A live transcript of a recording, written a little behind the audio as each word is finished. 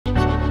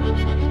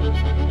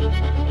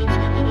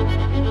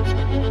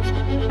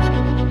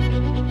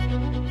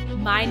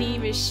My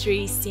name is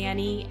Shree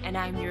SAINI and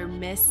I'm your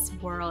Miss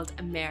World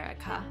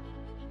America.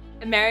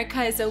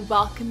 America is a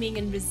welcoming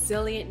and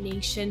resilient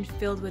nation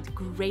filled with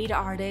great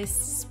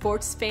artists,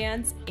 sports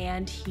fans,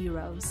 and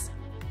heroes.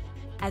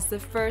 As the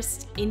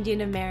first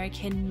Indian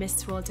American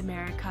Miss World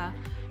America,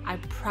 I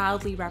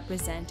proudly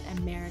represent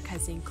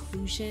America's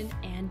inclusion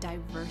and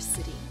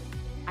diversity.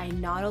 I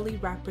not only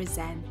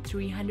represent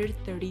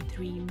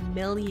 333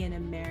 million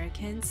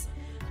Americans,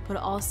 but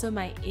also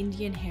my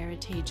Indian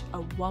heritage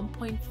of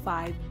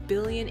 1.5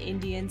 billion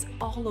Indians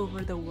all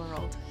over the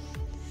world.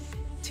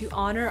 To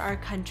honor our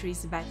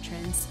country's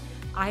veterans,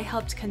 I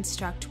helped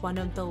construct one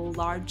of the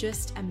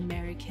largest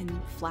American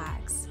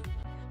flags.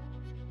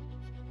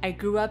 I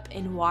grew up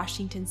in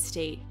Washington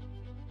State.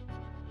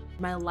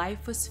 My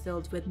life was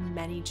filled with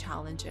many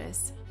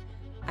challenges.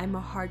 I'm a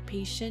heart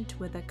patient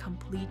with a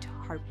complete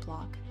heart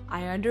block.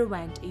 I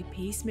underwent a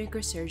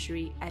pacemaker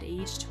surgery at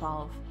age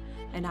 12,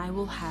 and I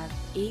will have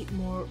 8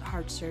 more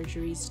heart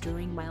surgeries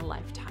during my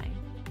lifetime.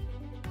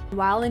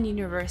 While in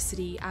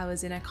university, I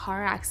was in a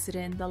car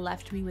accident that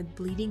left me with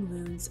bleeding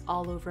wounds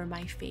all over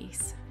my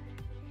face.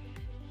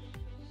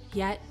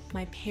 Yet,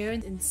 my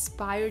parents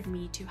inspired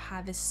me to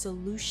have a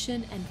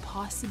solution and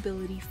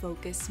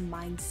possibility-focused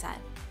mindset,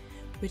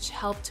 which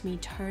helped me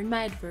turn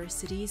my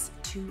adversities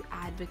to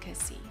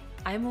advocacy.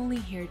 I'm only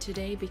here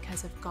today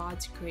because of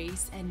God's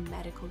grace and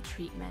medical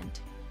treatment.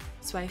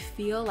 So I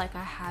feel like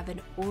I have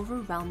an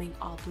overwhelming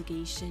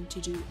obligation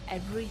to do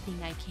everything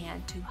I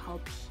can to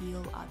help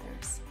heal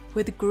others.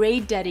 With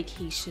great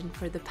dedication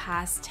for the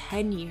past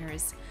 10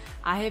 years,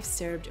 I have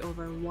served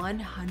over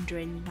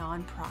 100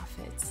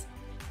 nonprofits.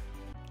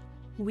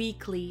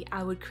 Weekly,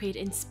 I would create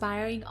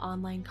inspiring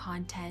online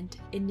content,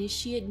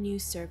 initiate new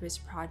service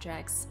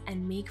projects,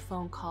 and make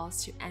phone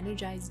calls to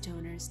energize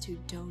donors to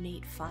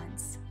donate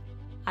funds.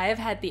 I have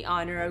had the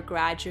honor of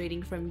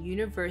graduating from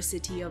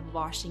University of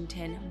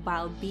Washington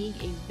while being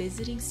a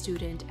visiting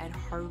student at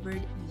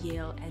Harvard,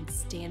 Yale, and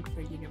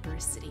Stanford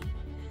University.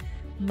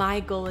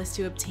 My goal is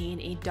to obtain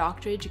a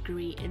doctorate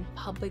degree in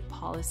public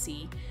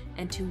policy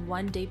and to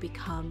one day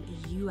become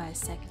U.S.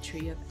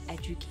 Secretary of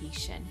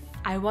Education.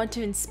 I want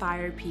to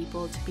inspire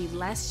people to be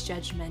less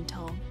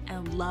judgmental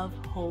and love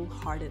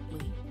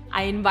wholeheartedly.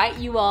 I invite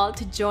you all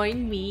to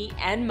join me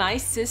and my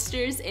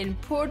sisters in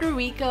Puerto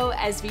Rico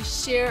as we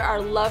share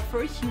our love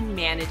for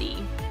humanity.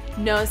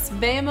 Nos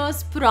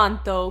vemos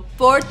pronto,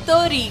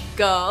 Puerto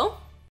Rico!